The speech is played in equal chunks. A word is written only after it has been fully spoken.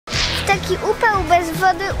taki upał, bez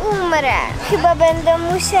wody umrę. Chyba będę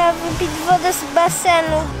musiała wypić wodę z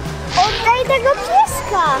basenu. Oddaj tego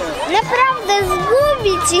pieska! Naprawdę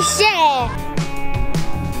zgubi ci się!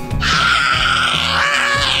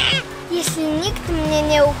 Jeśli nikt mnie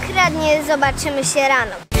nie ukradnie, zobaczymy się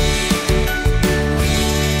rano.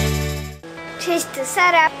 Cześć, to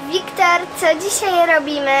Sara. Wiktor, co dzisiaj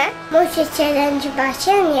robimy? Muszę challenge w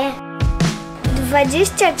basenie.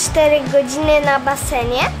 24 godziny na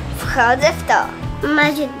basenie? Wchodzę w to.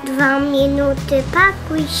 Masz 2 minuty,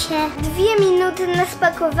 pakuj się. 2 minuty na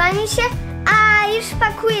spakowanie się? A, już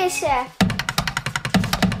pakuję się.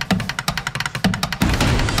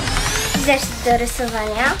 Zeszyt do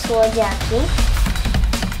rysowania, słodziaki,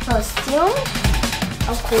 kostium,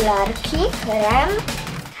 okularki, krem.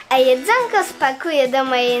 A jedzonko spakuję do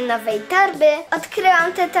mojej nowej torby.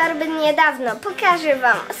 Odkryłam te torby niedawno, pokażę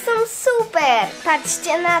wam. Są super!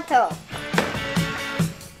 Patrzcie na to.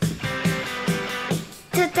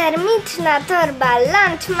 To termiczna torba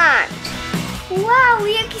Lunch Munch. Wow,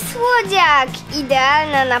 jaki słodziak!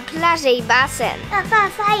 Idealna na plażę i basen. Taka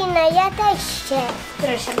fajna, ja też chcę.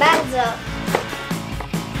 Proszę bardzo.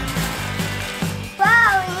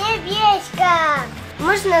 Wow, niebieska!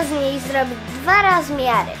 Można z niej zrobić 2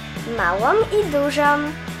 rozmiary. Małą i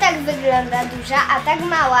dużą. Tak wygląda duża, a tak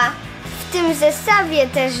mała. W tym zestawie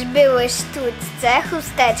też były sztućce,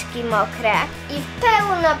 chusteczki mokre i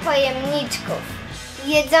pełno pojemniczków.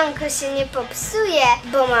 Jedzonko się nie popsuje,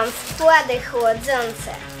 bo mam wkłady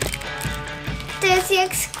chłodzące. To jest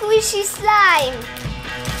jak squishy slime.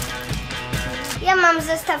 Ja mam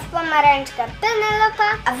zestaw pomarańczka Penelopa,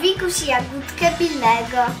 a Wikuś jagódkę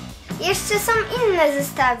Billego. Jeszcze są inne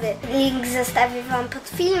zestawy. Link zostawię wam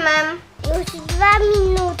pod filmem. Już 2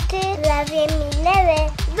 minuty prawie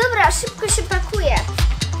minęły. Dobra, szybko się pakuję.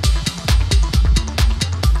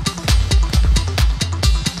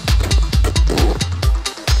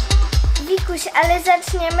 Wikuś, ale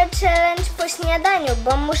zaczniemy challenge po śniadaniu,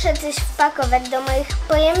 bo muszę coś wpakować do moich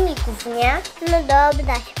pojemników, nie? No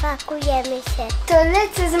dobra, spakujemy się. To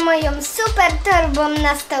lecę z moją super torbą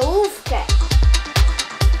na stołówkę.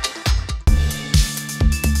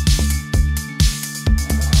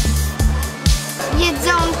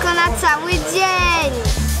 Jedzonko na cały dzień.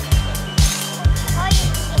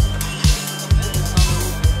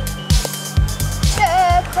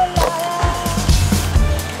 Czekolada.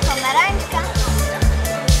 Pomarańczka.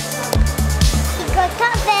 I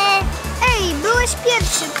gotowe. Ej, byłeś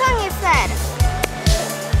pierwszy, to nie fair.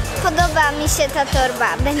 Podoba mi się ta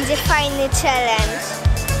torba. Będzie fajny challenge.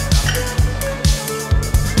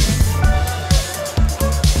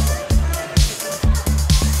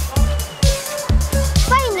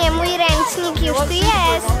 Fajnie, mój ręcznik już tu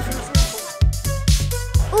jest.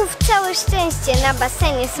 Całe szczęście, na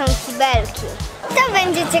basenie są kibelki. To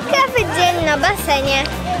będzie ciekawy dzień na basenie.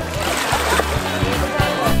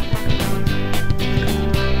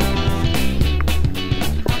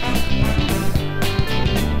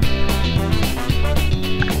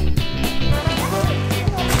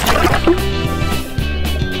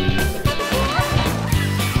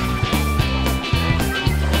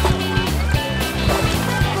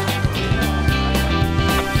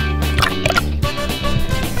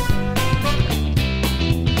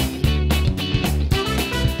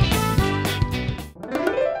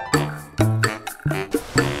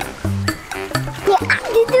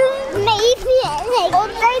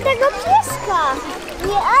 Oddaj tego pieska!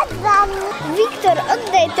 Nie oddam! Wiktor,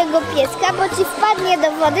 oddaj tego pieska, bo ci wpadnie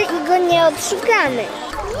do wody i go nie odszukamy.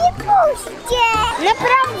 Nie puśćcie!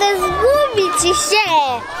 Naprawdę zgubi ci się!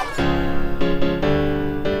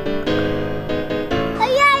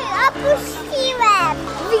 Ojej, opuściłem!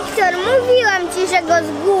 Wiktor, mówiłam ci, że go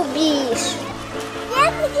zgubisz.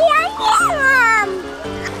 Ja nie mam!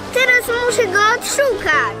 Teraz muszę go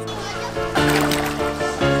odszukać.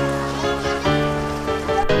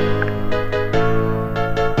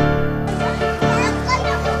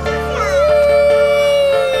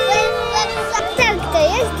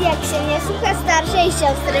 Jak się nie słucha starszej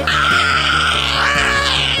siostry.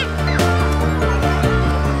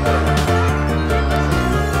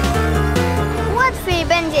 Łatwiej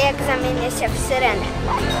będzie, jak zamienię się w syrenę.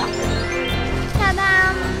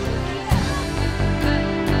 Tadam!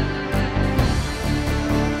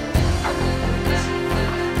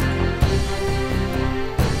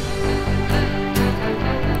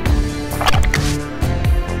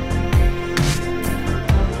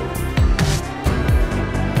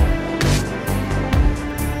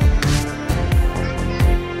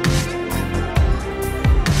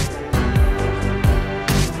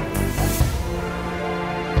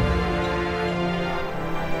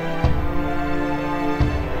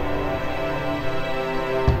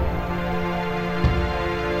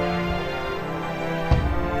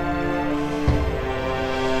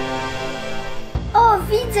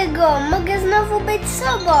 mojego! Mogę znowu być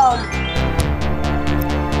sobą!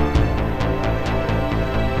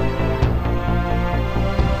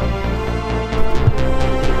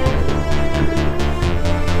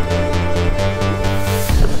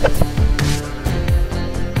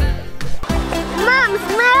 Mam,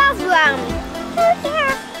 znalazłam!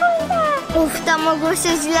 Uf, to mogło się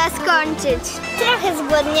źle skończyć. Trochę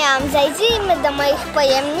zgłodniałam. Zajrzyjmy do moich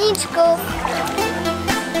pojemniczków.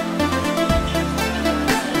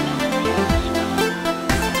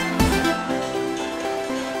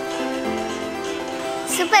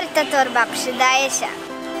 Super ta torba, przydaje się.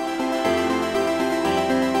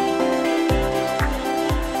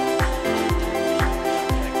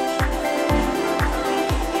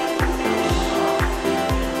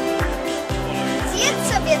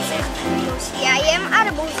 Zjedz sobie coś, ja jem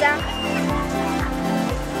arbuza.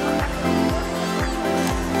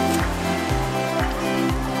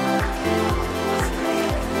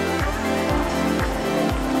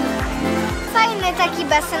 Fajny taki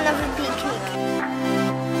basenowy piknik.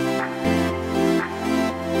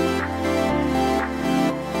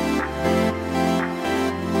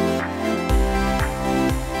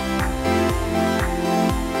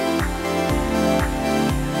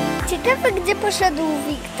 Ciekawe, gdzie poszedł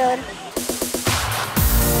Wiktor.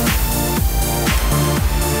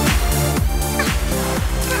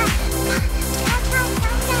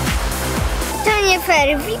 To nie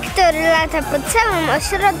fair. Wiktor lata po całym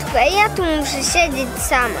ośrodku, a ja tu muszę siedzieć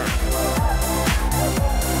sama.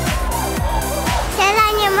 Sara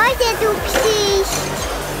nie może tu przyjść.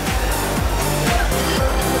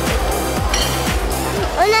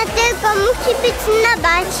 Ona tylko musi być na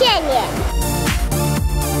basenie.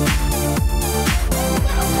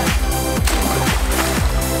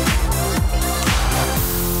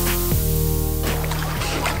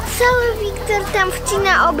 Cały Wiktor tam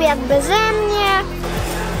wcina obiad beze mnie.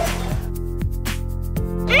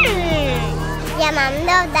 Ja mam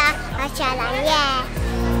loda, a Sara nie.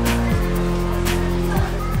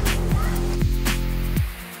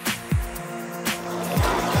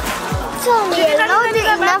 Co mnie lody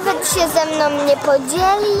i nawet się ze mną nie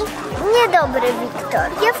podzieli? Niedobry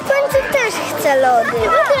Wiktor. Ja w końcu też chcę lody.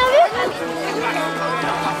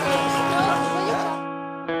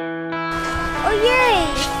 Ojej!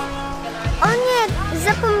 O nie,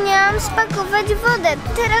 zapomniałam spakować wodę.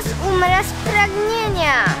 Teraz umrę z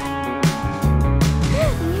pragnienia.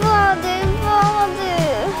 Wody, wody,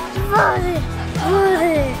 wody,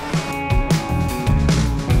 wody.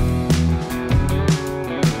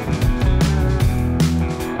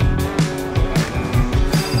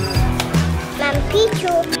 Mam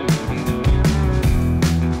piciu.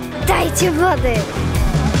 Dajcie wody.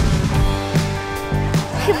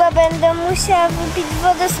 Chyba będę musiała wypić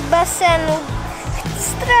wodę z basenu.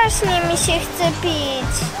 Strasznie mi się chce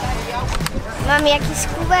pić. Mam jakiś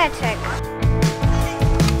kubeczek.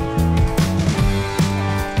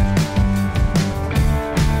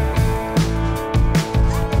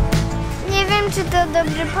 Nie wiem, czy to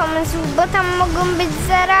dobry pomysł, bo tam mogą być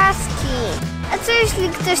zarazki. A co jeśli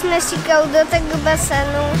ktoś nasikał do tego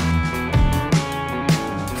basenu?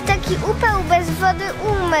 W taki upał bez wody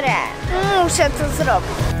umrę. Muszę to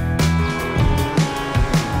zrobić.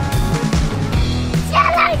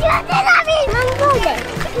 Mam wodę.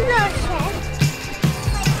 Proszę.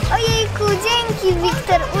 Ojejku, dzięki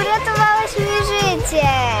Wiktor, uratowałeś mi życie.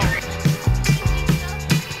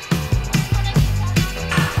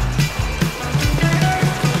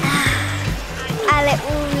 Ale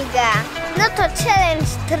ulga. No to challenge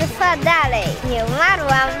trwa dalej. Nie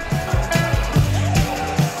umarłam.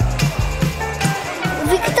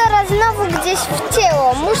 Wiktora znowu gdzieś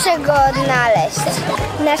wcięło. Muszę go odnaleźć.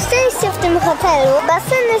 Na szczęście w tym hotelu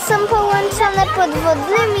baseny są połączone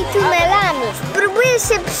podwodnymi tunelami. Spróbuję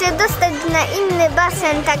się przedostać na inny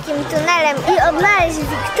basen takim tunelem i odnaleźć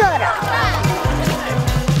Wiktora.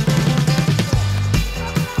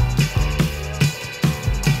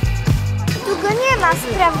 Tu go nie ma,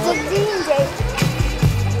 sprawdzę gdzie indziej.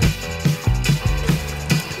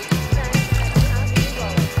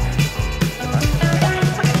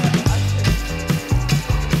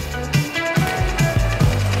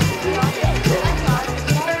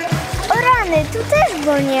 Tu też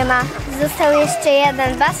go nie ma. Został jeszcze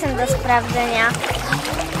jeden basen do sprawdzenia.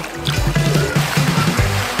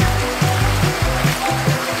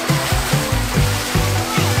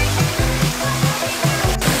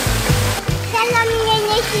 Sara mnie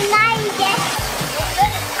nie znajdzie.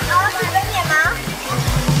 O, chyba nie ma.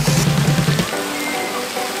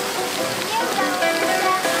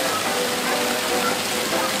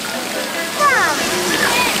 Tam.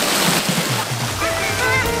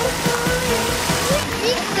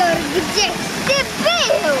 Wiktor,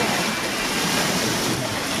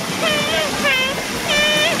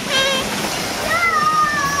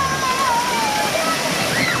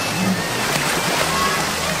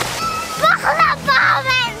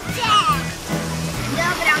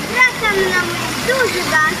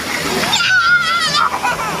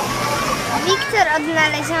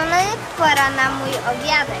 odnaleziony, pora na mój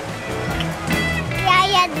obiadek.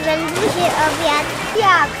 Ja jadłem duży obiad.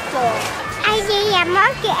 Jak to? Ale ja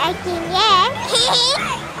mogę, a ty nie.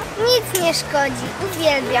 Nic nie szkodzi,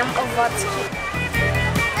 uwielbiam owocki.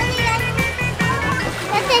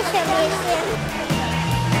 Ja też obiecuję.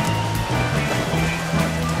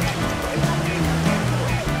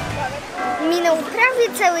 Minął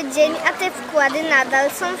prawie cały dzień, a te wkłady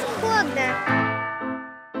nadal są chłodne.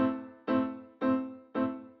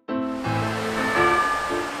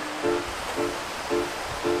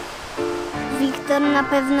 Wiktor na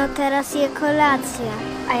pewno teraz je kolację,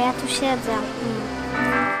 a ja tu siedzę.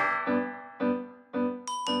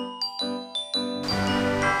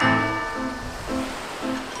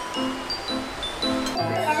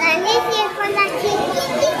 Na nie kolację.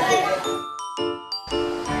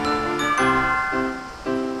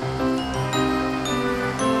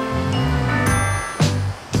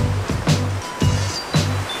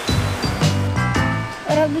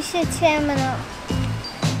 Robi się ciemno.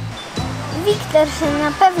 Wiktor się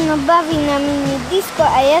na pewno bawi na mini disco,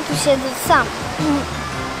 a ja tu siedzę sam.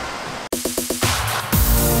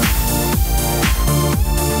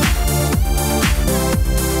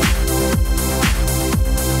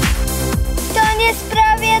 To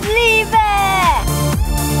niesprawiedliwe!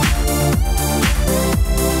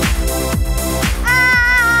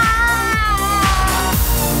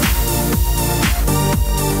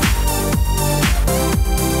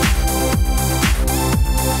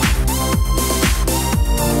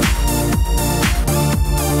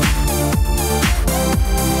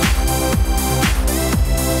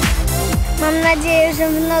 Mam nadzieję, że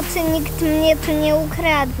w nocy nikt mnie tu nie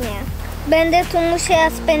ukradnie. Będę tu musiała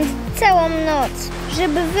spędzić całą noc,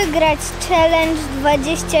 żeby wygrać challenge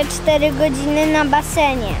 24 godziny na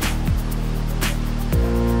basenie.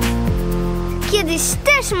 Kiedyś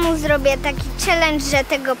też mu zrobię taki challenge, że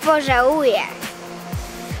tego pożałuję.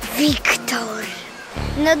 Wiktor!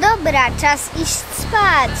 No dobra, czas iść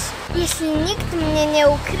spać. Jeśli nikt mnie nie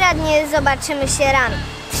ukradnie, zobaczymy się rano.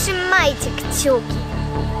 Trzymajcie kciuki.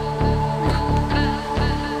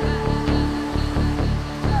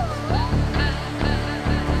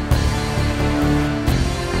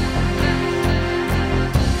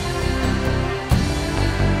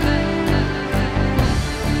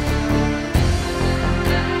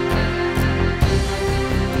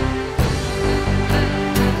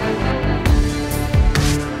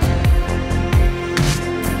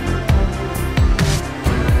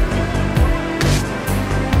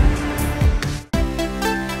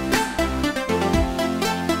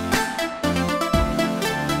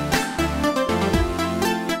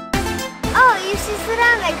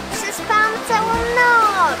 Przespałam całą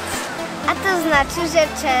noc. A to znaczy, że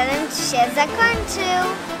challenge się zakończył.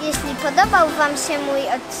 Jeśli podobał Wam się mój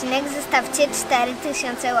odcinek, zostawcie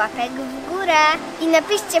 4000 łapek w górę. I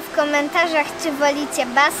napiszcie w komentarzach, czy wolicie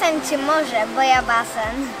basen, czy morze, bo ja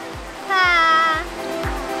basen. Pa!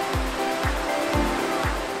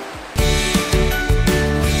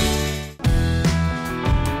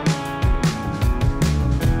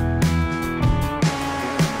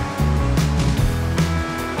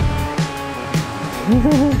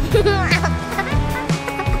 Ha ha ha!